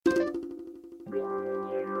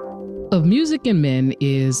Of Music and Men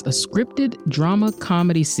is a scripted drama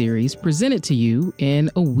comedy series presented to you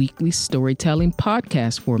in a weekly storytelling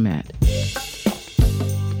podcast format.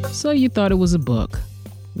 So you thought it was a book.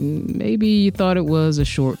 Maybe you thought it was a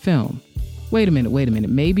short film. Wait a minute.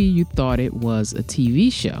 Maybe you thought it was a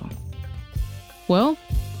TV show. Well,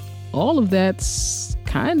 all of that's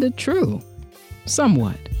kind of true.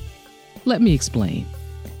 Somewhat. Let me explain.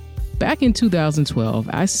 Back in 2012,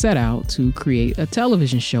 I set out to create a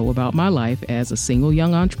television show about my life as a single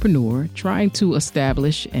young entrepreneur trying to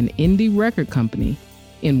establish an indie record company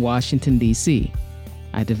in Washington, D.C.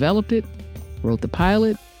 I developed it, wrote the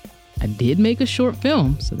pilot. I did make a short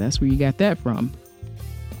film, so that's where you got that from.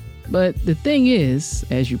 But the thing is,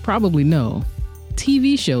 as you probably know,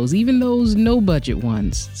 TV shows, even those no-budget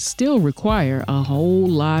ones, still require a whole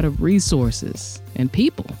lot of resources and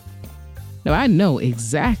people. Now, I know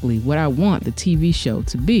exactly what I want the TV show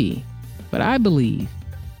to be, but I believe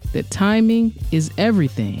that timing is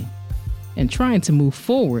everything, and trying to move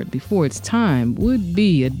forward before it's time would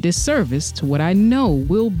be a disservice to what I know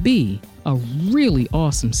will be a really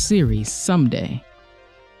awesome series someday.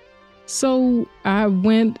 So I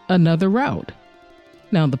went another route.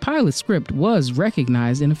 Now, the pilot script was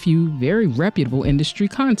recognized in a few very reputable industry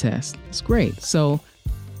contests. It's great. So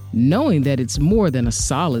knowing that it's more than a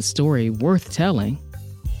solid story worth telling,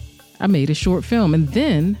 I made a short film, and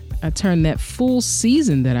then I turned that full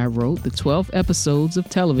season that I wrote, the 12 episodes of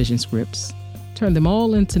television scripts, turned them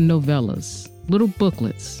all into novellas, little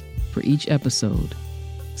booklets for each episode.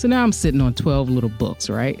 So now I'm sitting on 12 little books,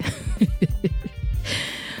 right?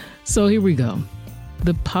 So here we go.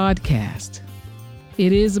 The podcast.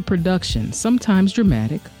 It is a production, sometimes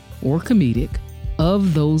dramatic or comedic,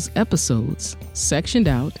 of those episodes, sectioned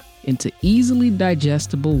out into easily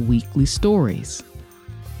digestible weekly stories.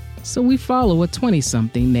 So we follow a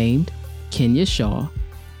 20-something named Kenya Shaw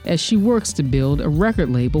as she works to build a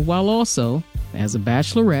record label while also, as a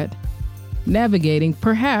bachelorette, navigating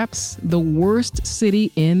perhaps the worst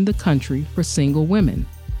city in the country for single women.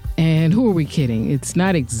 And who are we kidding? It's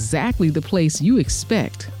not exactly the place you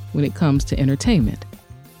expect when it comes to entertainment.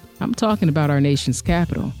 I'm talking about our nation's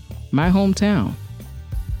capital, my hometown,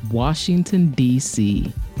 Washington,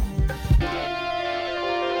 D.C.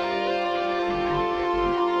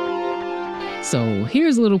 So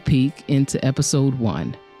here's a little peek into episode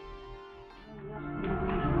 1.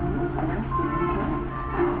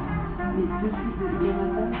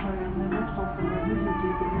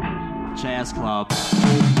 Jazz Club.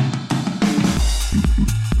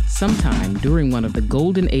 Sometime during one of the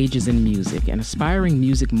golden ages in music, an aspiring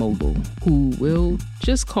music mogul, who we'll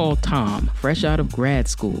just call Tom, fresh out of grad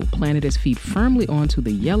school, planted his feet firmly onto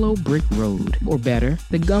the yellow brick road, or better,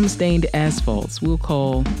 the gum-stained asphalts we'll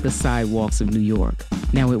call the sidewalks of New York.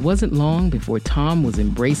 Now, it wasn't long before Tom was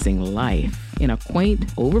embracing life in a quaint,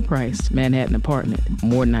 overpriced Manhattan apartment,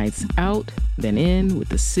 more nights out than in with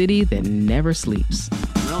the city that never sleeps.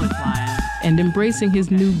 Really flying. And embracing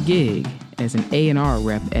his new gig as an A&R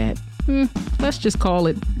rep at, let's just call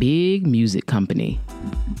it Big Music Company.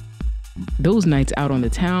 Those nights out on the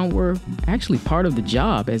town were actually part of the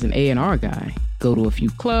job as an A&R guy. Go to a few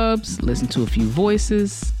clubs, listen to a few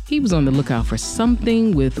voices. He was on the lookout for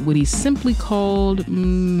something with what he simply called,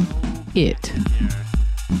 it.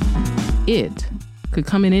 It could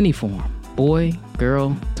come in any form. Boy,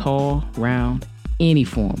 girl, tall, round, any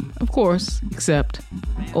form. Of course, except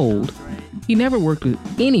old. He never worked with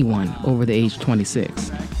anyone over the age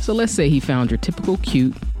 26. So let's say he found your typical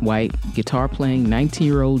cute, white, guitar-playing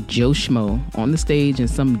 19-year-old Joe Schmo on the stage in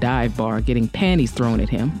some dive bar getting panties thrown at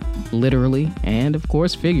him, literally and, of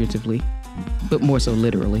course, figuratively, but more so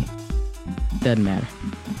literally. Doesn't matter.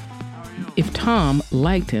 If Tom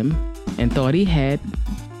liked him and thought he had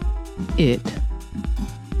it,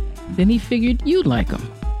 then he figured you'd like him.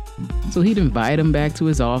 So he'd invite him back to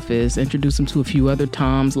his office, introduce him to a few other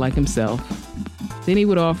Toms like himself. Then he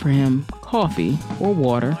would offer him coffee or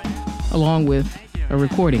water, along with a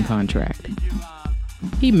recording contract.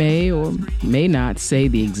 He may or may not say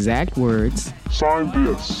the exact words, "Sign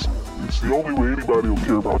this. It's the only way anybody will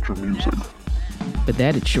care about your music." but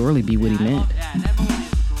that'd surely be what he meant.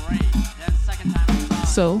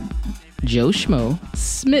 So, Joe Schmo,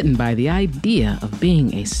 smitten by the idea of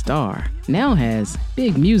being a star, now has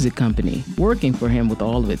Big Music Company working for him with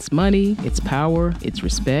all of its money, its power, its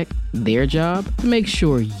respect, their job to make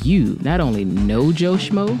sure you not only know Joe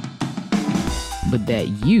Schmo, but that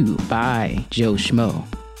you buy Joe Schmo.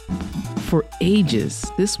 For ages,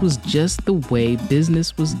 this was just the way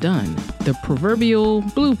business was done, the proverbial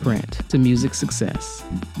blueprint to music success.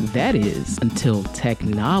 That is, until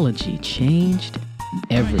technology changed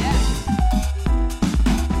everything.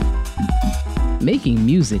 Making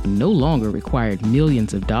music no longer required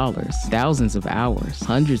millions of dollars, thousands of hours,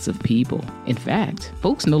 hundreds of people. In fact,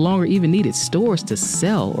 folks no longer even needed stores to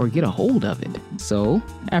sell or get a hold of it. So,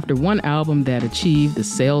 after one album that achieved the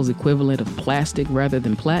sales equivalent of plastic rather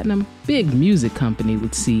than platinum, big music company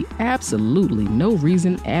would see absolutely no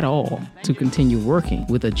reason at all to continue working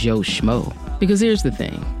with a Joe Schmo. Because here's the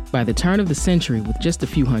thing. By the turn of the century, with just a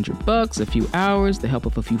few $100, a few hours, the help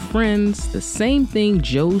of a few friends, the same thing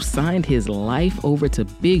Joe signed his life over to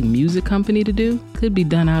big music company to do could be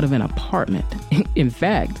done out of an apartment. In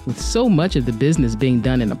fact, with so much of the business being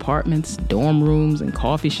done in apartments, dorm rooms, and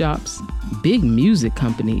coffee shops, big music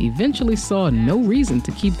company eventually saw no reason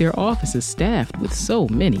to keep their offices staffed with so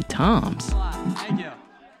many Toms. Thank you.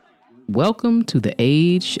 Welcome to the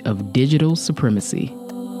age of digital supremacy.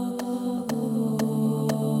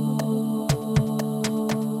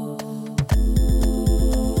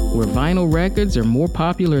 Where vinyl records are more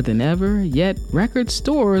popular than ever, yet record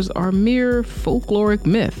stores are mere folkloric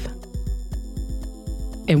myth.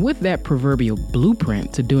 And with that proverbial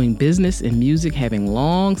blueprint to doing business in music having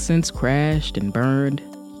long since crashed and burned,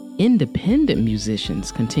 independent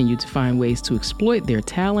musicians continue to find ways to exploit their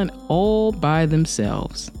talent all by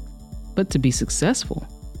themselves. But to be successful,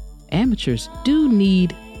 amateurs do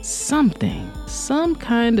need something, some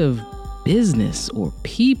kind of business or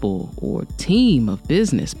people or team of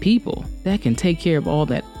business people that can take care of all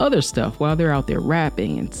that other stuff while they're out there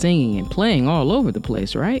rapping and singing and playing all over the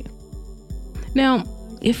place, right? Now,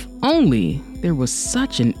 if only there was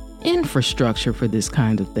such an infrastructure for this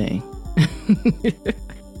kind of thing.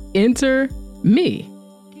 Enter me.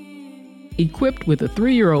 Equipped with a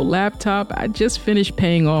 3-year-old laptop I just finished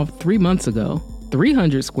paying off 3 months ago,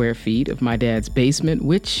 300 square feet of my dad's basement,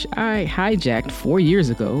 which I hijacked 4 years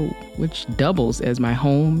ago, which doubles as my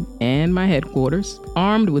home and my headquarters,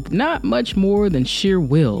 armed with not much more than sheer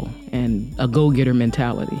will and a go-getter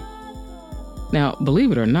mentality. Now,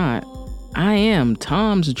 believe it or not, I am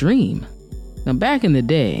Tom's dream. Now, back in the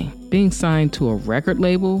day, being signed to a record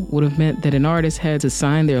label would have meant that an artist had to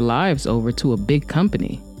sign their lives over to a big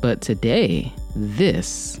company. But today,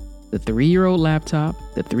 this, the 3-year-old laptop,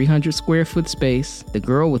 the 300 square foot space, the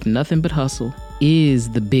girl with nothing but hustle, is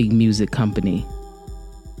the big music company.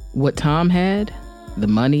 What Tom had, the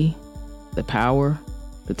money, the power,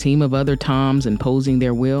 the team of other Toms imposing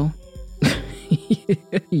their will,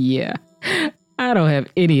 yeah, I don't have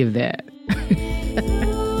any of that.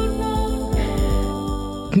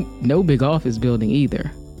 No big office building either.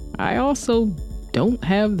 I also don't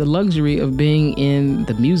have the luxury of being in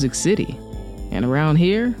the music city. And around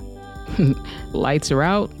here, lights are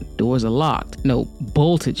out, doors are locked, no,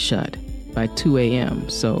 bolted shut by 2 a.m.,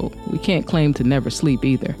 so we can't claim to never sleep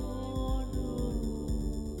either.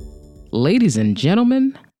 Ladies and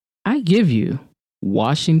gentlemen, I give you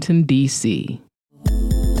Washington, D.C.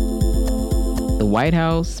 The White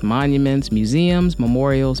House, monuments, museums,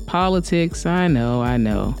 memorials, politics, I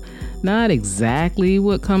know. Not exactly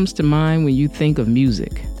what comes to mind when you think of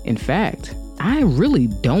music. In fact, I really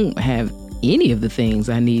don't have any of the things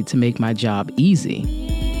I need to make my job easy.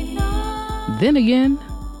 Then again,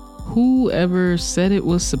 whoever said it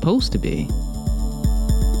was supposed to be?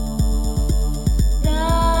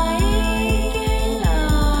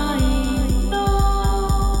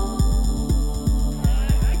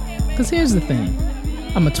 Because here's the thing.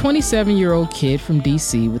 I'm a 27-year-old kid from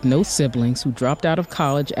D.C. with no siblings who dropped out of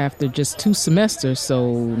college after just 2 semesters,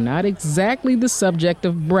 so not exactly the subject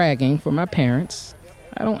of bragging for my parents.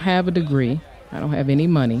 I don't have a degree. I don't have any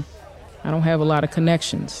money. I don't have a lot of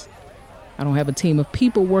connections. I don't have a team of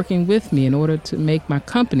people working with me in order to make my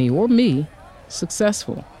company or me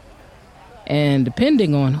successful. And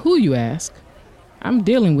depending on who you ask, I'm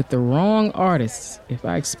dealing with the wrong artists if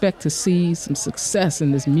I expect to see some success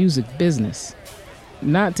in this music business.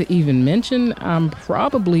 Not to even mention, I'm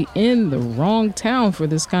probably in the wrong town for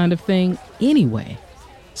this kind of thing anyway.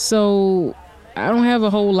 So I don't have a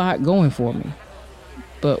whole lot going for me.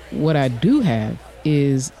 But what I do have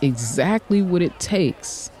is exactly what it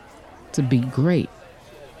takes to be great.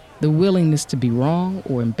 The willingness to be wrong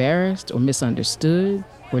or embarrassed or misunderstood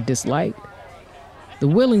or disliked. The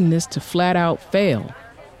willingness to flat out fail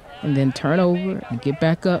and then turn over and get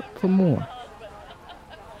back up for more.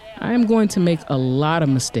 I am going to make a lot of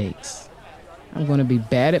mistakes. I'm going to be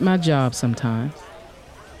bad at my job sometimes.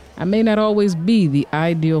 I may not always be the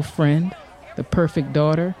ideal friend, the perfect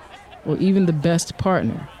daughter, or even the best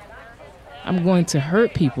partner. I'm going to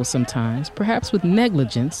hurt people sometimes, perhaps with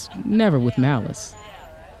negligence, never with malice.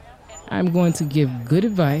 I'm going to give good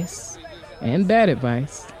advice and bad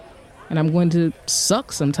advice, and I'm going to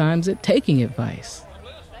suck sometimes at taking advice.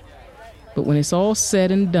 But when it's all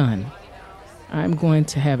said and done, I'm going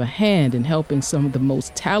to have a hand in helping some of the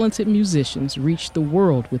most talented musicians reach the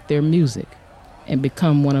world with their music and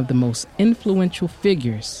become one of the most influential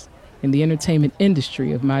figures in the entertainment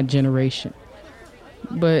industry of my generation.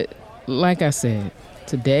 But like I said,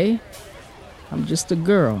 today, I'm just a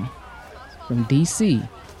girl from DC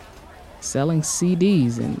selling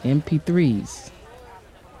CDs and MP3s.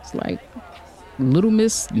 It's like Little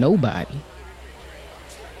Miss Nobody.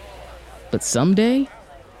 But someday,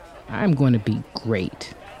 I'm going to be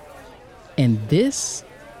great. And this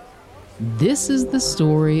is the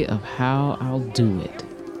story of how I'll do it.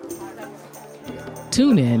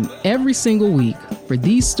 Tune in every single week for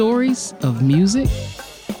these stories of music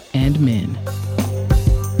and men.